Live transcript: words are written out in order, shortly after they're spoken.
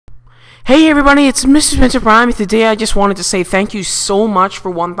Hey everybody, it's Mr. Spencer Prime. Today I just wanted to say thank you so much for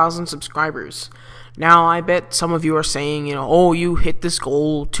 1,000 subscribers. Now, I bet some of you are saying, oh, you hit this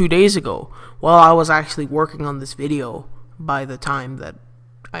goal 2 days ago. Well, I was actually working on this video by the time that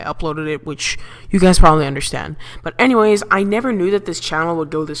I uploaded it, which you guys probably understand. But anyways, I never knew that this channel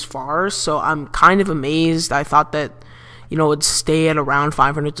would go this far, so I'm kind of amazed. I thought that, it'd stay at around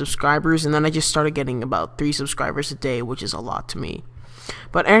 500 subscribers, and then I just started getting about 3 subscribers a day, which is a lot to me.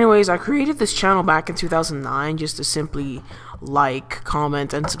 But anyways, I created this channel back in 2009 just to simply like,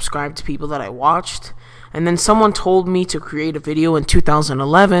 comment, and subscribe to people that I watched. And then someone told me to create a video in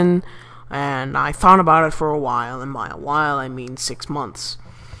 2011, and I thought about it for a while, and by a while I mean 6 months.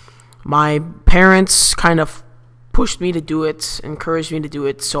 My parents kind of pushed me to do it, encouraged me to do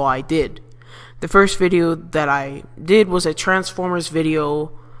it, so I did. The first video that I did was a Transformers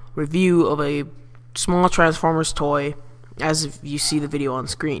video review of a small Transformers toy, as you see the video on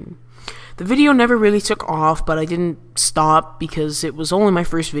screen. The video never really took off, but I didn't stop because it was only my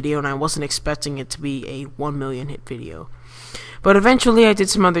first video and I wasn't expecting it to be a 1 million hit video. But eventually I did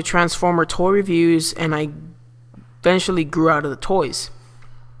some other Transformer toy reviews and I eventually grew out of the toys.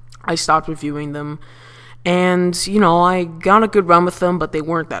 I stopped reviewing them and, I got a good run with them, but they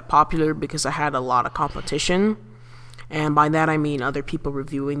weren't that popular because I had a lot of competition. And by that I mean other people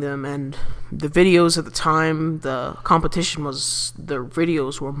reviewing them, and the videos at the time, the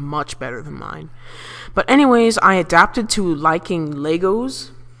videos were much better than mine. But anyways, I adapted to liking Legos,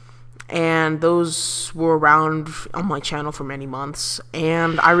 and those were around on my channel for many months.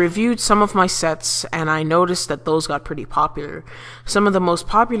 And I reviewed some of my sets, and I noticed that those got pretty popular. Some of the most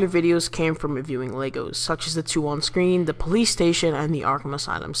popular videos came from reviewing Legos, such as the 2 on screen, the police station, and the Arkham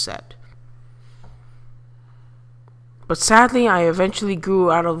Asylum set. But sadly, I eventually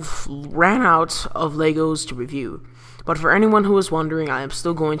ran out of Legos to review. But for anyone who is wondering, I am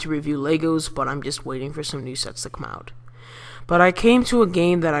still going to review Legos, but I'm just waiting for some new sets to come out. But I came to a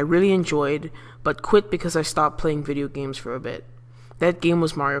game that I really enjoyed, but quit because I stopped playing video games for a bit. That game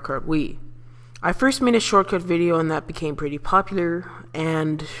was Mario Kart Wii. I first made a shortcut video and that became pretty popular,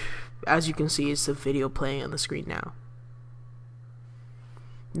 and as you can see, it's the video playing on the screen now.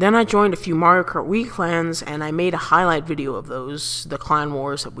 Then I joined a few Mario Kart Wii clans, and I made a highlight video of those, the clan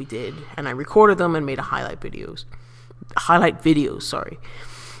wars that we did, and I recorded them and made highlight videos, sorry.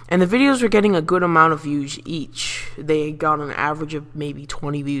 And the videos were getting a good amount of views each. They got an average of maybe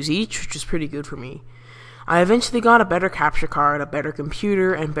 20 views each, which is pretty good for me. I eventually got a better capture card, a better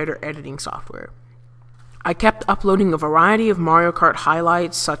computer, and better editing software. I kept uploading a variety of Mario Kart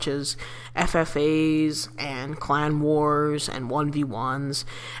highlights such as FFAs and Clan Wars and 1v1s,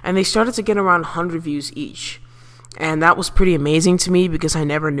 and they started to get around 100 views each. And that was pretty amazing to me because I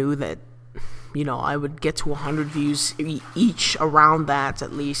never knew that, I would get to 100 views each, around that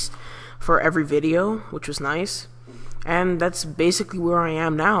at least, for every video, which was nice. And that's basically where I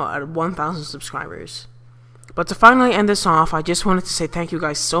am now, at 1,000 subscribers. But to finally end this off, I just wanted to say thank you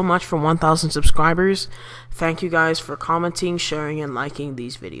guys so much for 1,000 subscribers. Thank you guys for commenting, sharing, and liking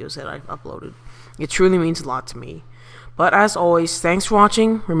these videos that I've uploaded. It truly means a lot to me. But as always, thanks for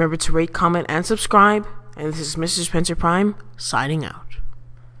watching. Remember to rate, comment, and subscribe. And this is Mr. Spencer Prime, signing out.